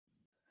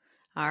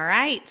All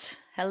right.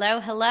 Hello,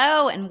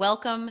 hello, and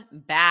welcome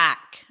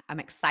back.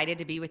 I'm excited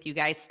to be with you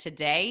guys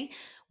today.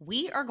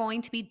 We are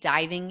going to be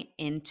diving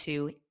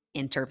into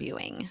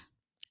interviewing.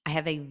 I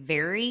have a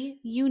very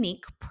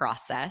unique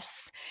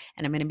process,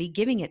 and I'm going to be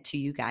giving it to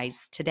you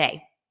guys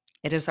today.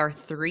 It is our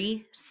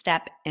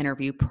 3-step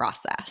interview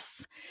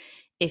process.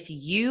 If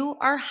you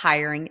are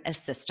hiring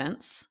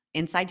assistants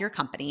inside your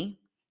company,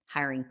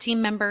 hiring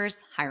team members,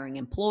 hiring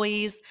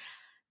employees,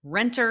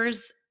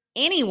 renters,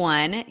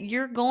 anyone,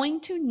 you're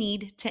going to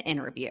need to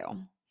interview.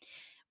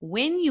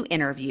 When you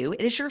interview,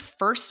 it is your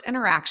first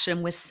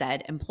interaction with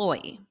said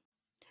employee.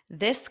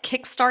 This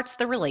kickstarts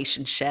the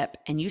relationship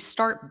and you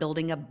start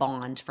building a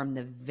bond from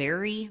the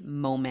very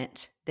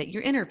moment that you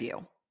interview.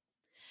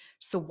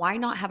 So, why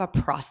not have a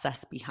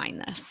process behind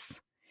this?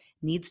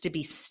 Needs to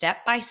be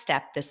step by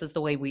step. This is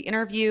the way we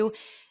interview.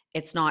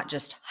 It's not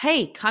just,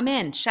 hey, come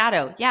in,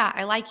 shadow. Yeah,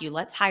 I like you.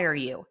 Let's hire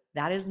you.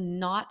 That is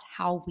not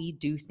how we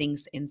do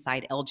things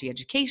inside LG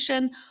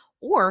Education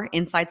or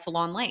inside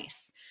Salon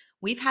Lace.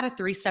 We've had a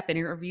 3-step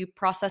interview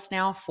process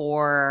now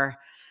for,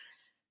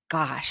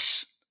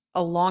 gosh,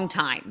 a long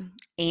time.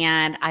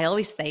 And I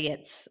always say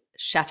it's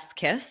chef's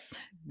kiss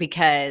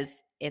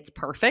because it's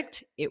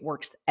perfect. It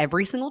works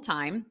every single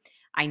time.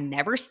 I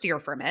never steer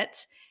from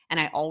it.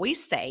 And I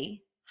always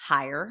say,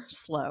 hire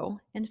slow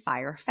and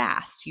fire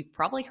fast. You've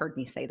probably heard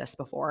me say this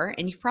before,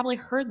 and you've probably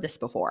heard this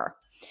before.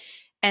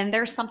 And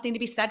there's something to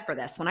be said for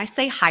this. When I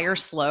say hire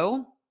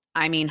slow,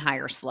 I mean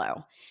hire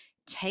slow.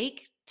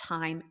 Take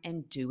time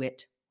and do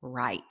it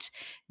right.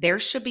 There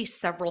should be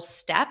several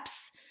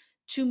steps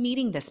to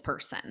meeting this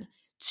person,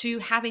 to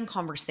having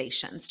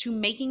conversations, to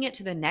making it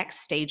to the next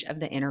stage of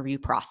the interview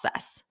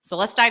process. So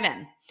let's dive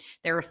in.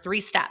 There are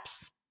 3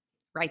 steps.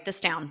 Write this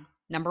down.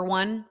 Number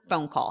 1,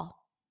 phone call.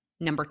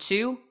 Number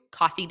 2,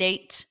 coffee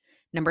date.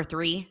 Number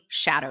 3,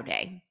 shadow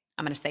day.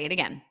 I'm going to say it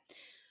again.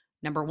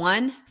 Number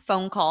 1,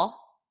 phone call.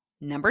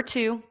 Number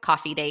 2,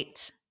 coffee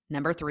date.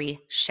 Number 3,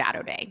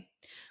 shadow day.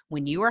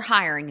 When you are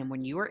hiring and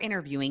when you are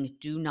interviewing,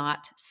 do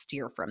not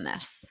steer from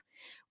this.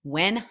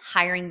 When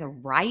hiring the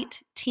right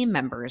team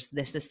members,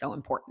 this is so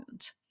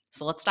important.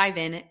 So let's dive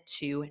in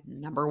to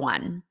number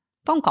 1,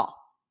 phone call.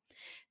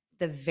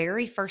 The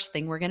very first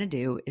thing we're going to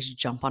do is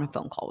jump on a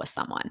phone call with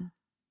someone.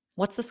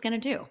 What's this going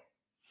to do?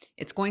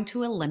 It's going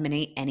to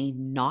eliminate any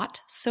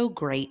not so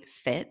great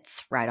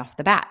fits right off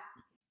the bat.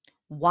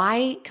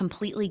 Why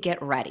completely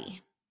get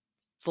ready?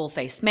 Full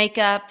face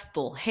makeup,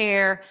 full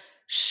hair,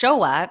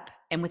 show up,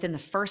 and within the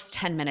first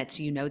 10 minutes,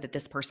 you know that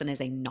this person is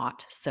a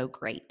not so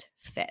great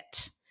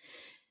fit.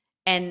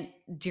 And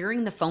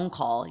during the phone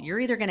call, you're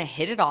either going to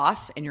hit it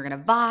off and you're going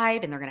to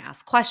vibe and they're going to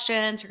ask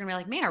questions. You're going to be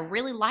like, man, I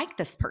really like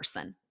this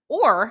person.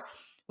 Or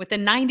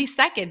within 90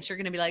 seconds, you're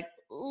going to be like,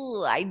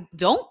 ooh, I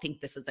don't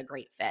think this is a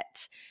great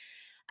fit.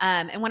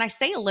 And when I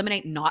say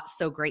eliminate not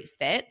so great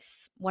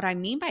fits, what I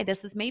mean by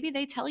this is maybe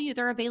they tell you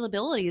their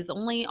availability is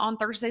only on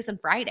Thursdays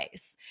and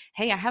Fridays.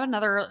 Hey, I have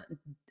another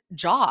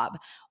job,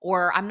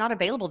 or I'm not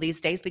available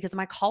these days because of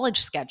my college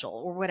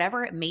schedule, or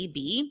whatever it may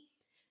be.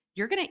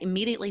 You're going to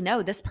immediately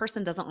know this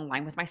person doesn't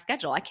align with my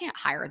schedule. I can't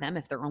hire them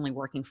if they're only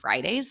working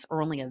Fridays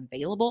or only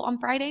available on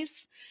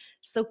Fridays.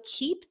 So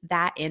keep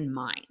that in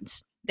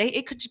mind.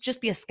 It could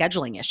just be a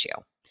scheduling issue.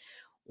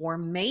 Or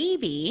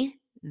maybe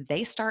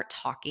they start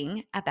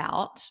talking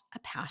about a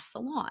past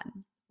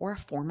salon or a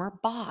former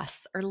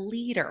boss or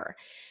leader,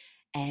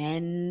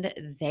 and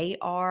they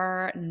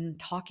are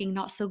talking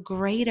not so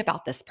great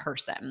about this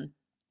person.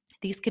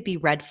 These could be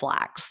red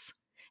flags.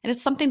 And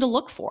it's something to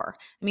look for.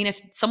 I mean, if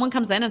someone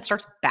comes in and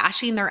starts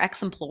bashing their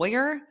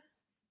ex-employer,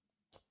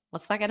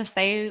 what's that going to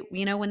say,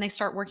 when they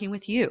start working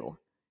with you?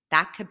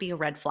 That could be a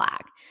red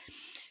flag.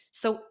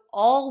 So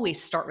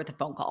always start with a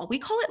phone call. We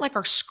call it like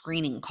our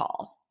screening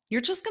call. You're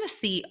just going to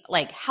see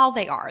like how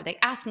they are. They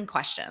asking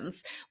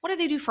questions. What do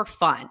they do for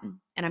fun?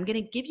 And I'm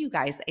going to give you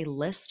guys a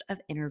list of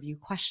interview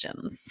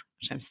questions,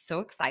 which I'm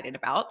so excited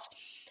about.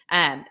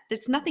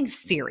 It's nothing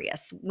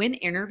serious. When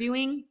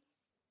interviewing,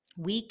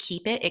 we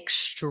keep it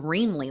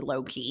extremely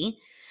low key.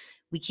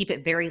 We keep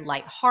it very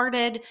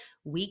lighthearted.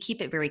 We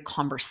keep it very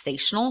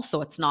conversational.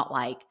 So it's not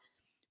like,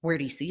 where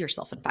do you see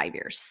yourself in 5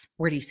 years?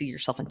 Where do you see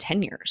yourself in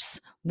 10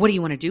 years? What do you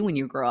want to do when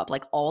you grow up?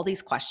 Like all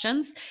these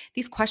questions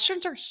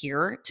are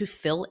here to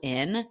fill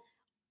in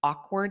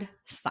awkward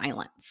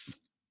silence.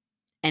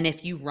 And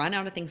if you run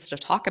out of things to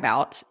talk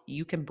about,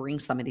 you can bring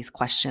some of these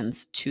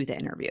questions to the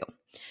interview.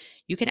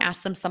 You can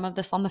ask them some of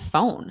this on the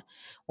phone,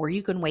 or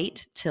you can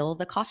wait till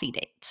the coffee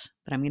date.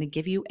 But I'm going to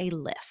give you a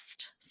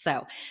list.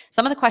 So,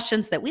 some of the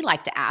questions that we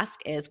like to ask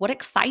is, what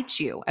excites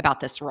you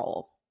about this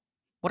role?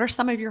 What are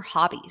some of your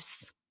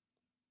hobbies?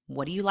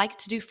 What do you like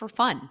to do for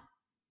fun?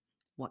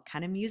 What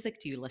kind of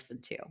music do you listen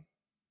to?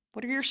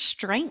 What are your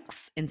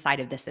strengths inside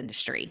of this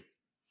industry?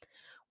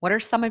 What are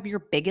some of your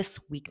biggest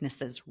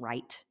weaknesses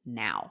right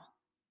now?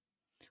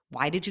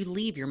 Why did you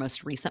leave your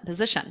most recent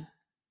position?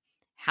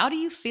 How do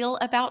you feel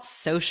about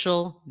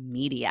social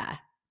media?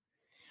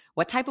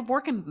 What type of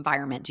work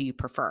environment do you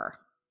prefer?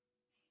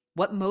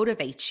 What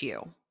motivates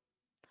you?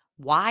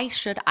 Why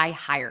should I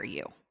hire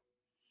you?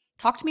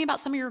 Talk to me about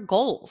some of your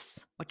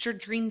goals. What's your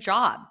dream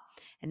job?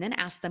 And then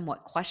ask them,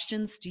 what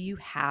questions do you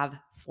have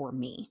for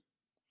me?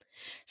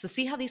 So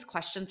see how these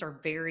questions are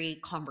very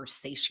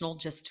conversational,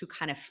 just to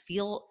kind of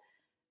fill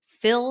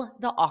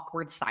the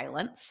awkward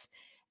silence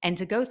and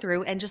to go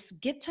through and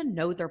just get to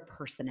know their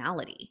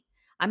personality.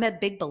 I'm a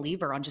big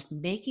believer on just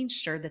making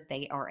sure that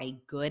they are a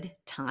good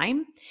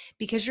time,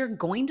 because you're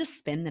going to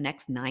spend the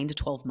next 9 to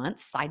 12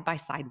 months side by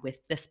side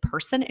with this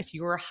person if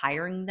you're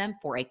hiring them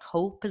for a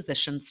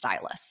co-position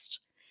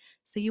stylist.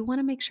 So you want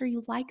to make sure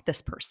you like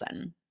this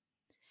person.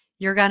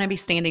 You're going to be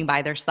standing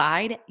by their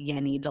side. You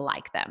need to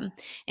like them.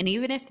 And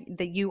even if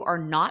you are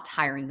not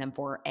hiring them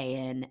for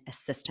an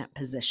assistant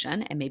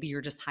position, and maybe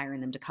you're just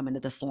hiring them to come into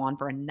the salon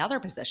for another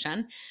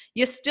position,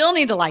 you still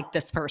need to like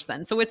this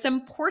person. So it's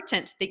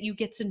important that you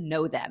get to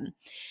know them.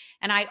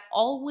 And I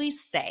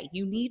always say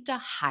you need to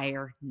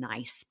hire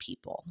nice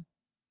people.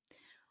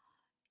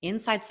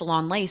 Inside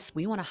Salon Lace,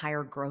 we want to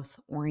hire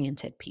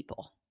growth-oriented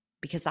people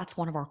because that's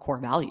one of our core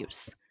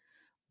values.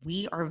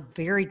 We are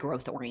very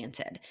growth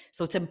oriented.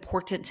 So it's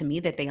important to me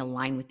that they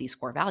align with these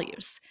core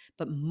values.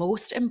 But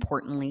most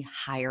importantly,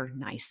 hire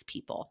nice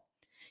people.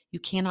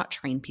 You cannot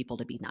train people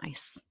to be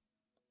nice.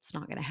 It's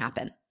not going to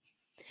happen.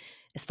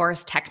 As far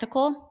as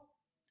technical,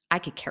 I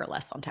could care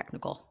less on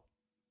technical.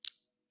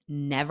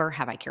 Never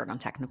have I cared on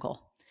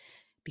technical,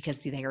 because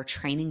they are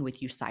training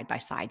with you side by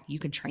side. You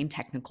can train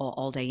technical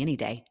all day, any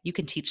day. You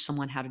can teach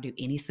someone how to do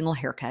any single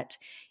haircut,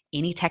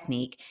 any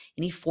technique,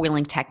 any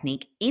foiling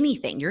technique,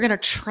 anything. You're going to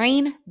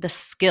train the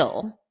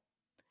skill,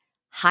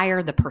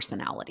 hire the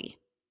personality.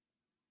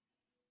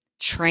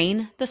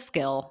 Train the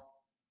skill,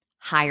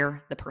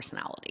 hire the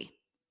personality.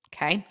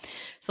 Okay.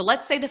 So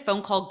let's say the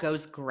phone call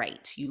goes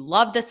great. You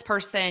love this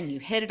person, you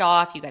hit it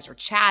off, you guys are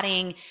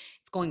chatting,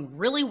 it's going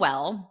really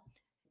well.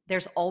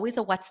 There's always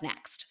a what's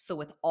next. So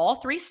with all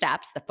 3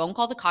 steps, the phone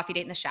call, the coffee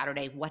date, and the shadow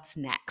day, what's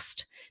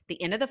next?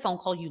 The end of the phone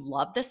call, you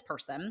love this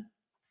person.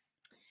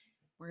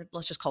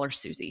 Let's just call her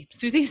Susie.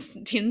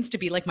 Susie tends to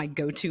be like my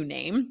go-to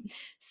name.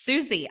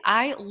 Susie,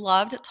 I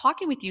loved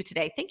talking with you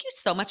today. Thank you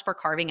so much for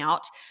carving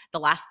out the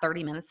last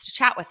 30 minutes to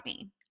chat with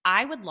me.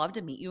 I would love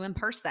to meet you in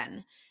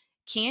person.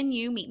 Can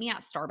you meet me at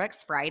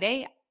Starbucks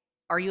Friday?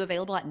 Are you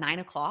available at 9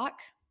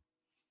 o'clock?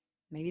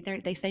 Maybe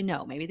they say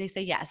no. Maybe they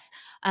say yes.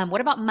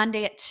 What about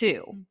Monday at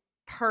 2?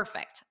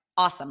 Perfect.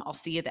 Awesome. I'll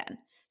see you then.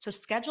 So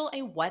schedule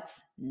a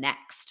what's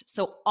next.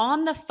 So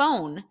on the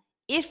phone,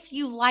 if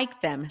you like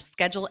them,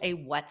 schedule a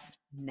what's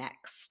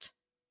next.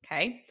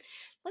 Okay.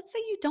 Let's say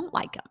you don't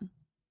like them.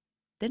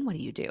 Then what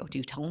do you do? Do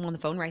you tell them on the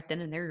phone right then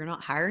and there you're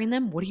not hiring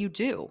them? What do you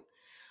do?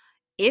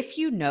 If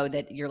you know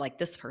that you're like,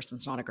 this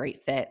person's not a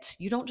great fit,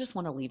 you don't just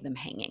want to leave them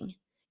hanging.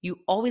 You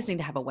always need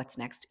to have a what's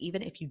next,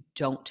 even if you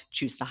don't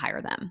choose to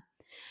hire them.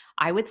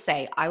 I would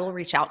say I will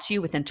reach out to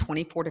you within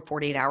 24 to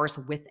 48 hours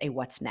with a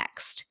what's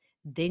next.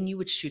 Then you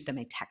would shoot them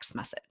a text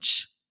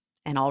message.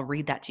 And I'll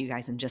read that to you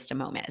guys in just a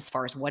moment, as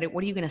far as what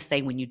are you going to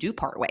say when you do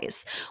part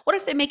ways? What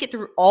if they make it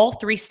through all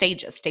 3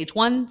 stages, stage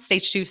 1,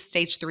 stage 2,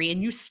 stage 3,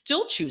 and you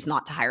still choose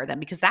not to hire them?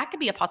 Because that could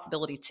be a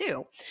possibility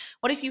too.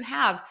 What if you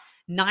have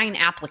 9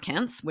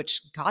 applicants,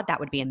 which, God, that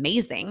would be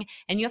amazing,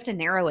 and you have to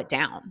narrow it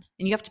down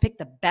and you have to pick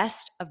the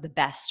best of the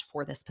best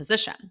for this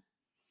position?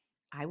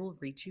 I will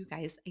read you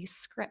guys a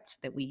script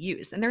that we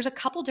use. And there's a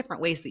couple different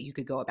ways that you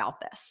could go about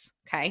this,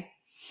 okay?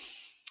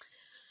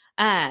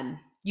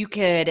 You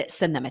could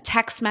send them a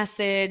text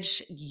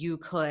message. You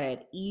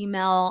could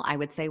email. I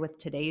would say with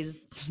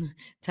today's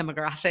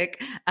demographic,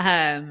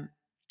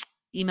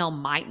 email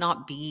might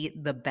not be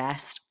the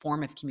best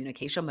form of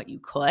communication, but you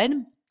could.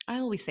 I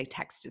always say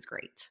text is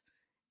great.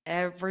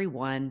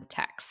 Everyone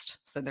text.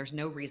 So there's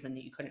no reason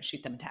that you couldn't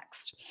shoot them a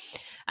text.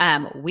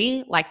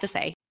 We like to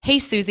say, hey,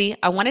 Susie,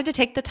 I wanted to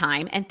take the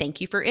time and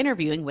thank you for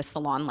interviewing with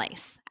Salon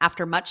Lace.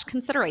 After much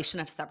consideration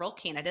of several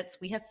candidates,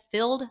 we have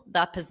filled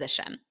the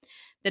position.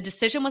 The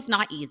decision was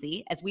not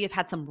easy, as we have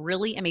had some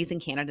really amazing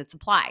candidates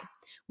apply.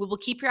 We will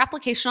keep your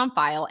application on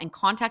file and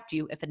contact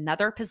you if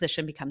another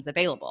position becomes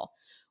available.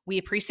 We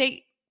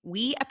appreciate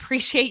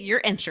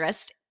your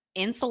interest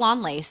in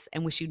Salon Lace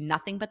and wish you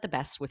nothing but the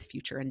best with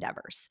future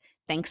endeavors.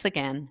 Thanks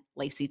again,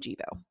 Lacey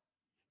Gibo.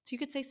 So you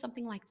could say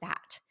something like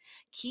that.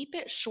 Keep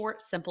it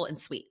short, simple, and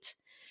sweet.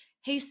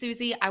 Hey,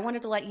 Susie, I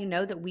wanted to let you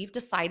know that we've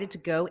decided to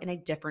go in a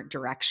different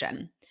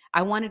direction.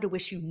 I wanted to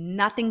wish you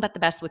nothing but the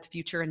best with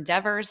future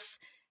endeavors.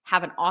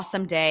 Have an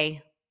awesome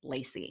day,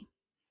 Lacey.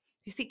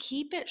 You see,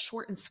 keep it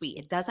short and sweet.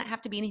 It doesn't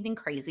have to be anything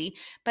crazy,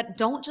 but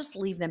don't just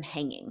leave them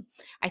hanging.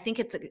 I think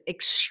it's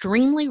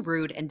extremely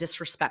rude and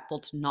disrespectful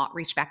to not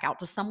reach back out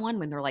to someone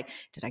when they're like,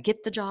 did I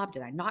get the job?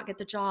 Did I not get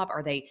the job?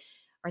 Are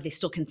they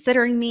still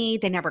considering me?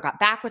 They never got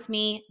back with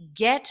me.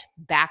 Get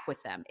back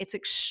with them. It's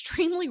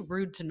extremely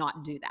rude to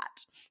not do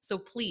that. So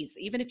please,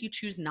 even if you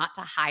choose not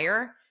to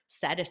hire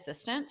said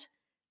assistant,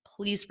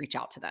 please reach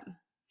out to them.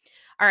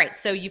 All right,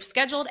 so you've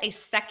scheduled a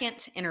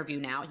second interview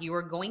now. You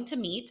are going to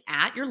meet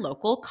at your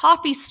local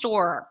coffee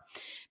store.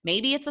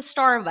 Maybe it's a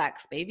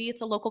Starbucks, maybe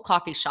it's a local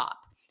coffee shop.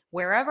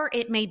 Wherever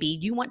it may be,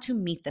 you want to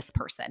meet this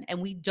person, and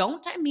we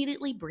don't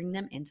immediately bring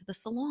them into the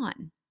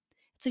salon.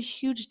 It's a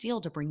huge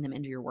deal to bring them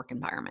into your work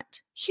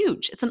environment.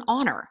 Huge. It's an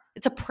honor.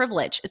 It's a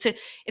privilege. It's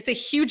a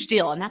huge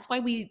deal. And that's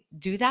why we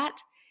do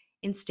that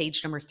in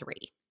stage number 3.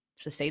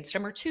 So stage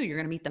number 2, you're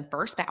going to meet them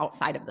first, but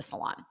outside of the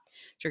salon.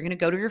 So you're going to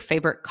go to your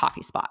favorite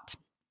coffee spot.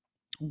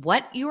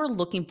 What you're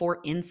looking for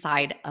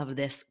inside of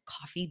this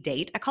coffee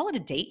date, I call it a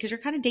date because you're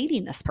kind of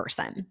dating this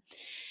person.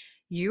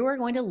 You are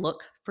going to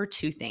look for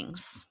 2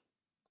 things.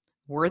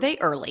 Were they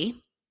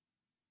early?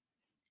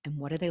 And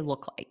what do they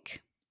look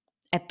like?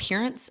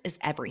 Appearance is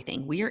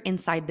everything. We are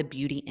inside the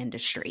beauty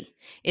industry.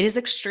 It is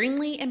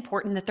extremely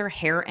important that their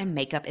hair and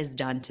makeup is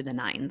done to the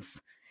nines.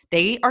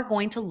 They are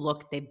going to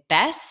look the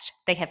best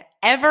they have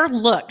ever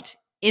looked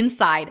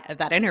inside of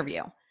that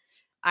interview.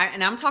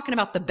 And I'm talking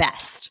about the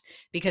best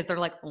because they're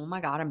like, oh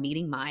my God, I'm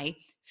meeting my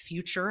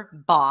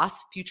future boss,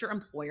 future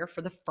employer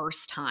for the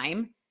first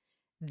time.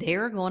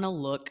 They're going to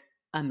look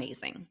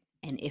amazing.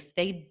 And if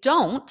they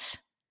don't,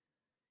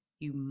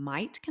 you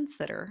might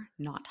consider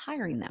not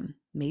hiring them.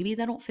 Maybe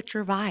they don't fit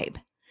your vibe.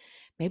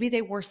 Maybe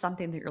they wore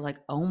something that you're like,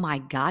 oh my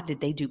God, did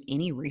they do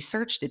any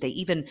research? Did they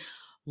even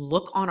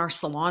look on our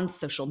salon's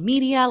social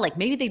media? Like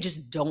maybe they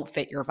just don't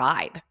fit your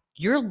vibe.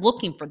 You're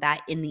looking for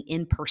that in the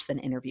in-person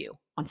interview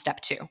on step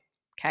 2,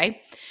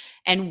 okay?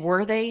 And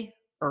were they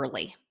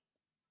early?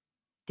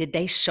 Did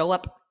they show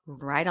up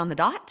right on the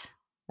dot?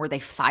 Were they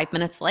 5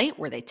 minutes late?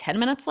 Were they 10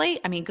 minutes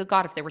late? I mean, good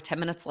God, if they were 10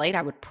 minutes late,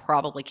 I would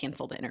probably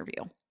cancel the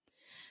interview.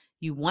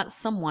 You want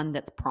someone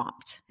that's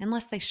prompt,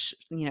 unless they shoot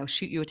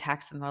you a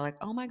text and they're like,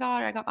 oh my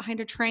God, I got behind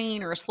a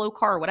train or a slow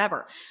car or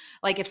whatever.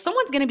 Like if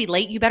someone's going to be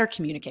late, you better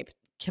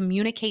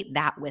communicate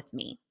that with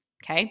me.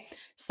 Okay.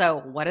 So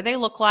what do they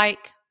look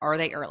like? Are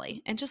they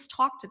early? And just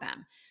talk to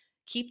them.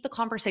 Keep the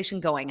conversation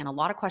going. And a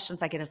lot of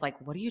questions I get is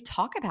like, what do you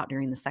talk about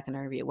during the second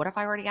interview? What if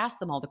I already asked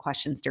them all the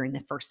questions during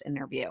the first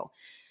interview?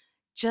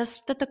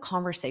 Just that the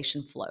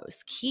conversation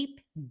flows.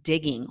 Keep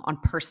digging on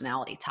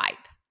personality type.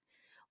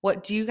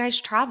 What do you guys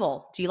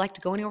travel? Do you like to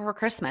go anywhere for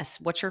Christmas?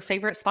 What's your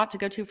favorite spot to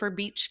go to for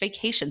beach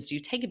vacations? Do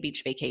you take a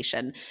beach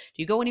vacation? Do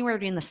you go anywhere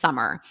during the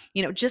summer?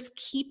 Just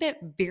keep it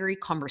very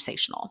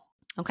conversational.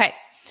 Okay.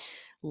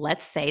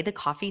 Let's say the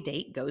coffee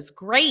date goes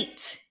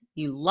great.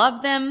 You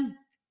love them.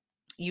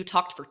 You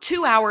talked for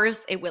 2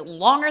 hours. It went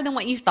longer than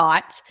what you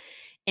thought.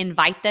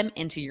 Invite them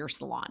into your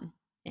salon.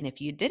 And if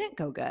you didn't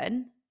go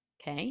good,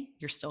 okay,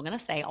 you're still going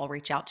to say, I'll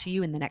reach out to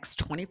you in the next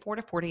 24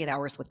 to 48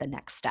 hours with the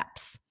next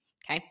steps.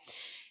 Okay.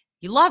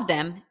 You love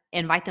them,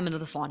 invite them into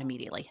the salon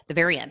immediately. At the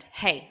very end,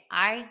 hey,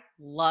 I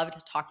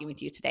loved talking with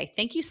you today.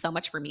 Thank you so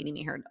much for meeting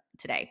me here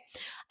today.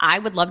 I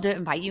would love to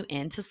invite you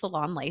into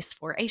Salon Lace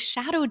for a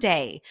shadow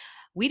day.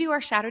 We do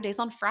our shadow days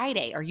on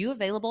Friday. Are you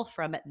available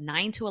from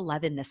 9 to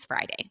 11 this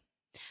Friday?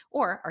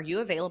 Or are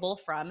you available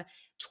from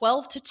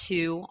 12 to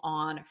 2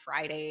 on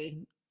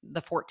Friday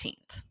the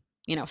 14th?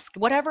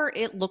 Whatever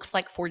it looks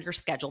like for your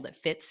schedule that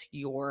fits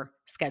your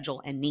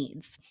schedule and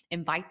needs.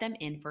 Invite them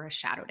in for a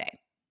shadow day.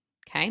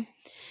 Okay.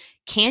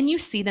 Can you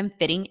see them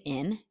fitting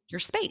in your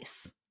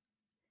space?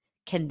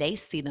 Can they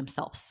see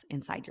themselves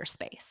inside your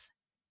space?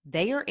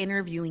 They are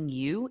interviewing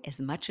you as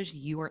much as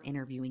you are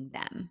interviewing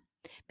them.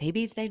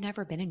 Maybe they've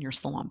never been in your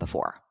salon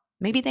before.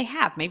 Maybe they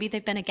have. Maybe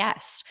they've been a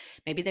guest.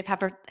 Maybe they've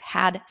ever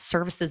had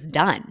services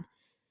done.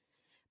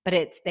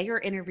 But they are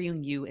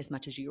interviewing you as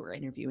much as you are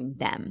interviewing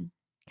them.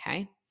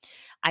 Okay.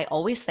 I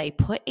always say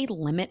put a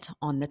limit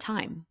on the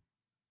time.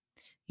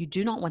 You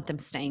do not want them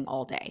staying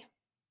all day.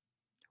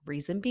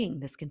 Reason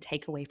being, this can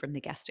take away from the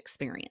guest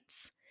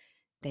experience.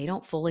 They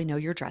don't fully know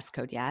your dress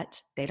code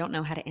yet. They don't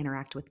know how to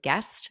interact with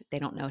guests. They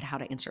don't know how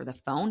to answer the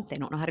phone. They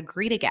don't know how to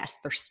greet a guest.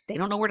 They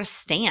don't know where to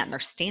stand. They're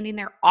standing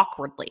there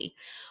awkwardly.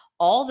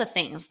 All the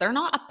things. They're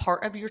not a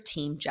part of your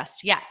team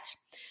just yet.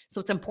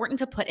 So it's important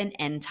to put an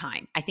end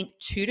time. I think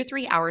 2 to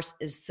 3 hours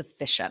is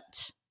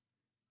sufficient.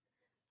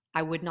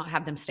 I would not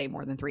have them stay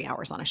more than 3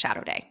 hours on a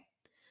shadow day.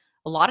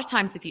 A lot of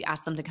times, if you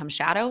ask them to come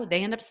shadow,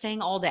 they end up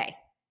staying all day.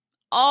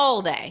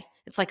 All day.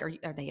 It's like,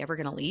 are they ever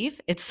going to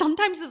leave? It's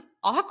sometimes is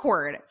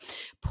awkward.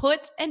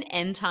 Put an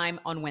end time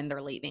on when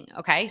they're leaving,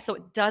 okay? So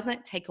it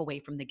doesn't take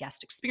away from the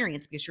guest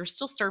experience because you're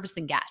still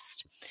servicing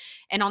guests.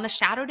 And on the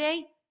shadow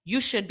day,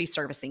 you should be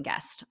servicing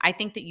guests. I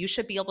think that you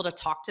should be able to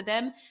talk to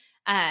them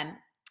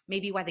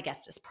maybe while the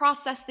guest is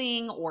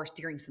processing or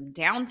during some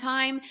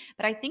downtime.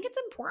 But I think it's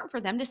important for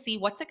them to see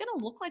what's it going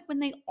to look like when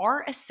they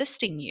are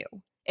assisting you.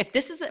 If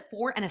this is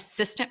for an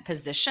assistant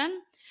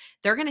position,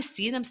 they're going to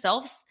see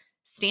themselves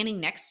standing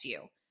next to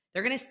you.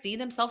 They're going to see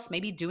themselves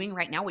maybe doing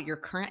right now what your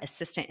current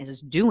assistant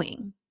is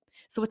doing.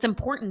 So it's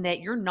important that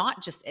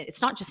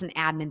it's not just an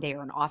admin day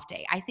or an off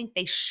day. I think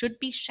they should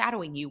be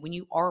shadowing you when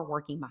you are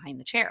working behind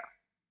the chair.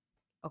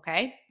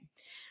 Okay?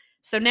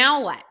 So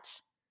now what?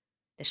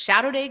 The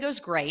shadow day goes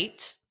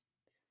great.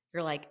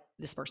 You're like,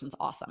 this person's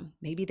awesome.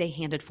 Maybe they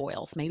handed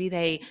foils. Maybe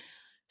they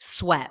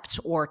swept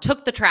or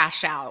took the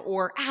trash out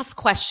or asked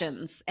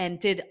questions and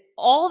did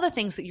all the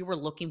things that you were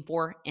looking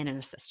for in an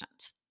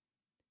assistant.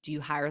 Do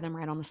you hire them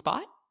right on the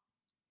spot?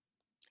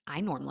 I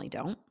normally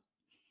don't.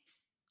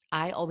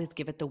 I always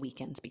give it the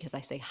weekend because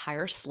I say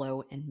hire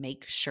slow and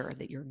make sure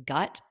that your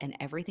gut and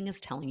everything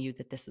is telling you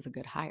that this is a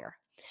good hire.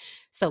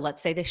 So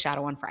let's say they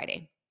shadow on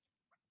Friday.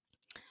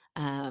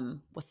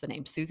 What's the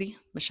name? Susie?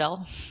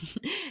 Michelle?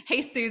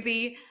 Hey,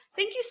 Susie.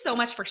 Thank you so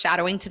much for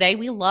shadowing today.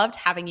 We loved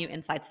having you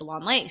inside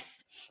Salon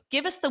Lace.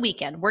 Give us the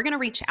weekend. We're going to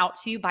reach out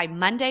to you by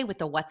Monday with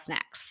the what's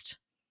next.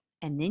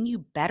 And then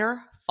you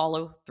better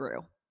follow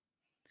through.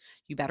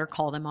 You better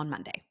call them on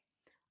Monday.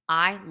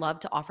 I love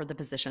to offer the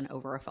position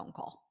over a phone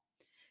call.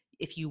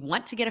 If you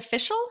want to get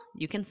official,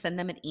 you can send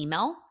them an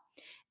email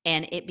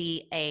and it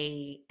be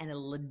a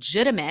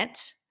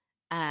legitimate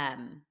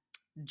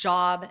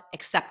job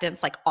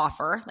acceptance, like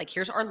offer, like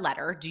here's our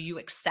letter. Do you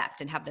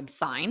accept, and have them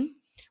sign?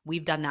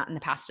 We've done that in the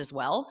past as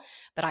well,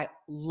 but I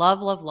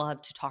love, love,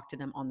 love to talk to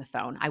them on the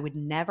phone. I would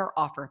never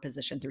offer a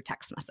position through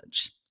text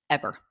message,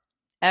 ever,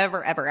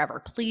 ever, ever,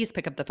 ever. Please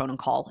pick up the phone and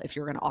call if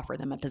you're going to offer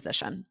them a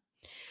position.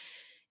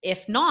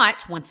 If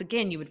not, once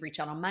again, you would reach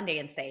out on Monday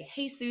and say,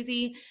 hey,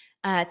 Susie,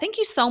 thank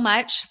you so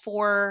much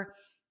for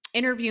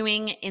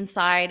interviewing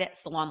inside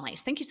Salon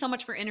Lace. Thank you so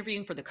much for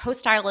interviewing for the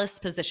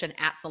co-stylist position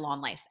at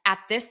Salon Lace. At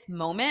this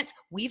moment,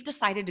 we've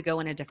decided to go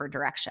in a different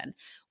direction.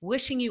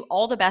 Wishing you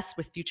all the best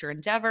with future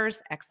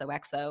endeavors,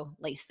 XOXO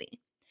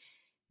Lacey.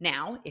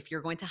 Now, if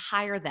you're going to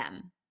hire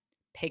them,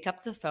 pick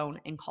up the phone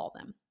and call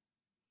them.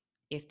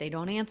 If they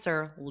don't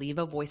answer, leave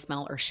a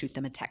voicemail or shoot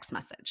them a text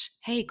message.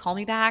 Hey, call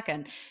me back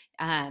and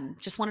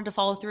just wanted to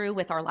follow through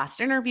with our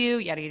last interview,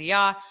 yada, yada,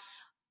 yada.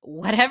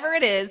 Whatever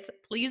it is,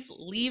 please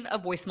leave a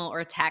voicemail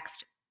or a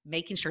text,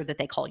 making sure that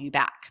they call you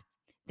back.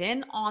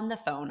 Then on the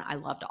phone, I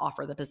love to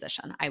offer the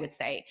position. I would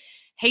say,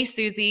 hey,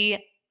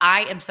 Susie,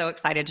 I am so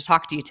excited to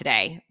talk to you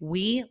today.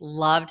 We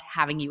loved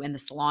having you in the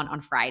salon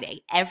on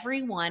Friday.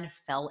 Everyone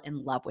fell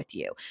in love with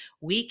you.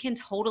 We can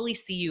totally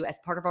see you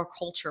as part of our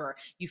culture.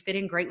 You fit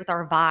in great with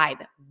our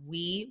vibe.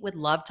 We would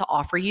love to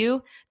offer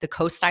you the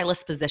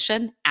co-stylist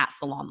position at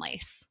Salon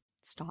Lace.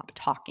 Stop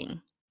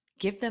talking.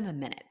 Give them a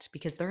minute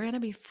because they're going to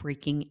be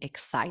freaking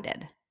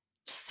excited.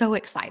 So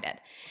excited.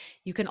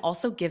 You can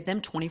also give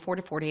them 24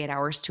 to 48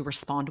 hours to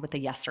respond with a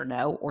yes or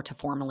no or to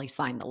formally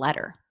sign the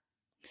letter.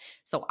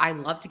 So I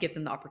love to give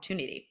them the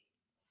opportunity.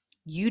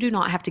 You do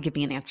not have to give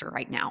me an answer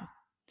right now.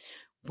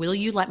 Will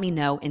you let me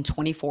know in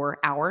 24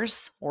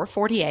 hours or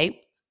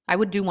 48? I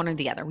would do one or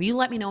the other. Will you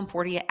let me know in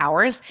 48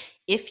 hours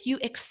if you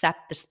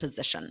accept this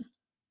position?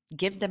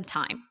 Give them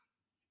time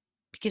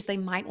because they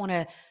might want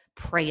to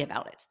pray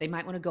about it. They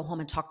might want to go home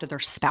and talk to their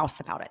spouse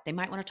about it. They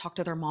might want to talk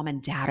to their mom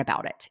and dad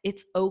about it.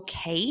 It's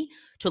okay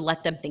to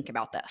let them think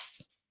about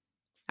this.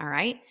 All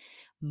right.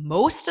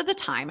 Most of the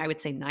time, I would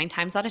say 9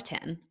 times out of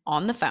 10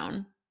 on the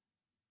phone,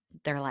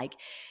 they're like,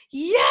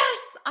 yes,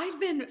 I've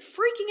been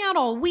freaking out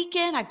all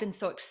weekend. I've been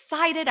so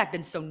excited. I've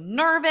been so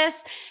nervous.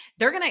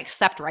 They're going to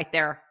accept right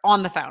there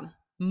on the phone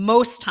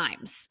most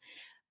times.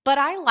 But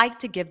I like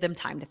to give them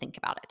time to think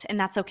about it, and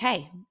that's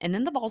okay. And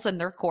then the ball's in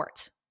their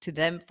court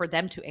for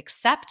them to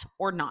accept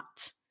or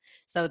not.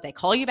 So they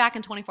call you back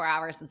in 24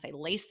 hours and say,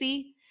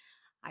 Lacey,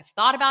 I've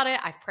thought about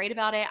it. I've prayed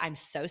about it. I'm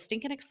so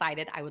stinking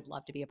excited. I would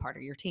love to be a part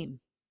of your team.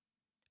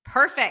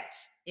 Perfect.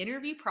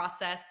 Interview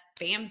process,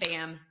 bam,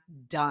 bam,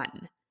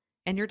 done.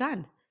 And you're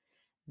done.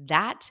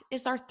 That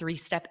is our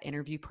 3-step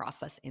interview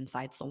process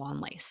inside Salon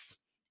Lace.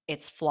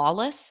 It's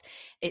flawless.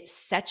 It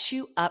sets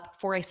you up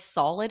for a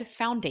solid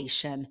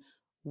foundation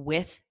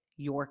with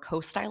your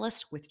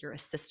co-stylist, with your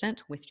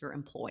assistant, with your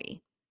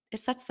employee. It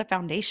sets the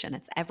foundation.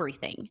 It's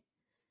everything.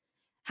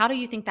 How do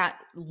you think that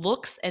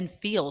looks and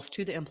feels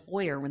to the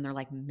employer when they're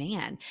like,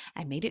 man,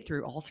 I made it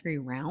through all 3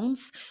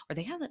 rounds? Or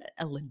they have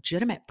a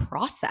legitimate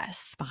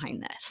process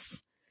behind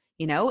this.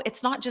 You know,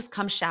 it's not just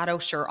come shadow,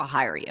 sure, I'll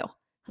hire you.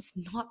 That's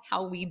not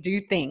how we do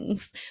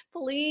things.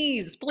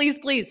 Please, please,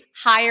 please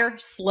hire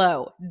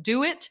slow.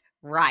 Do it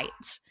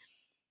right.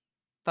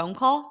 Phone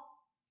call,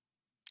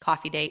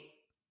 coffee date,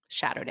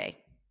 shadow day.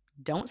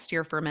 Don't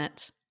steer from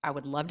it. I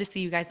would love to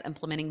see you guys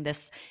implementing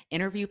this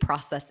interview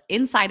process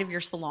inside of your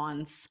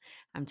salons.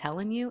 I'm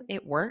telling you,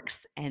 it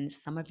works, and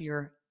some of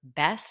your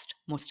best,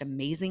 most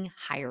amazing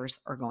hires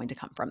are going to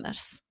come from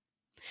this.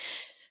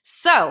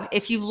 So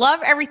if you love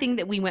everything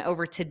that we went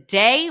over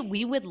today,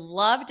 we would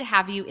love to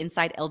have you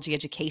inside LG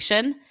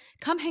Education.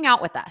 Come hang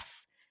out with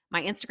us.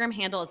 My Instagram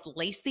handle is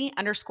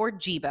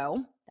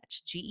Lacey_Gebo.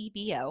 That's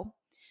Gebo.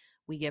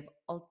 We give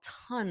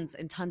tons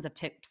and tons of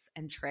tips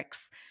and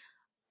tricks,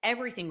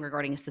 everything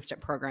regarding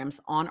assistant programs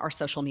on our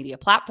social media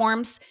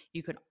platforms.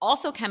 You can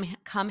also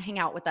come hang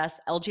out with us,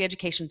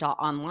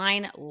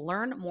 lgeducation.online,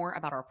 learn more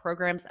about our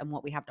programs and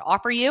what we have to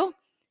offer you.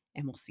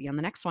 And we'll see you on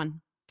the next one.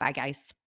 Bye, guys.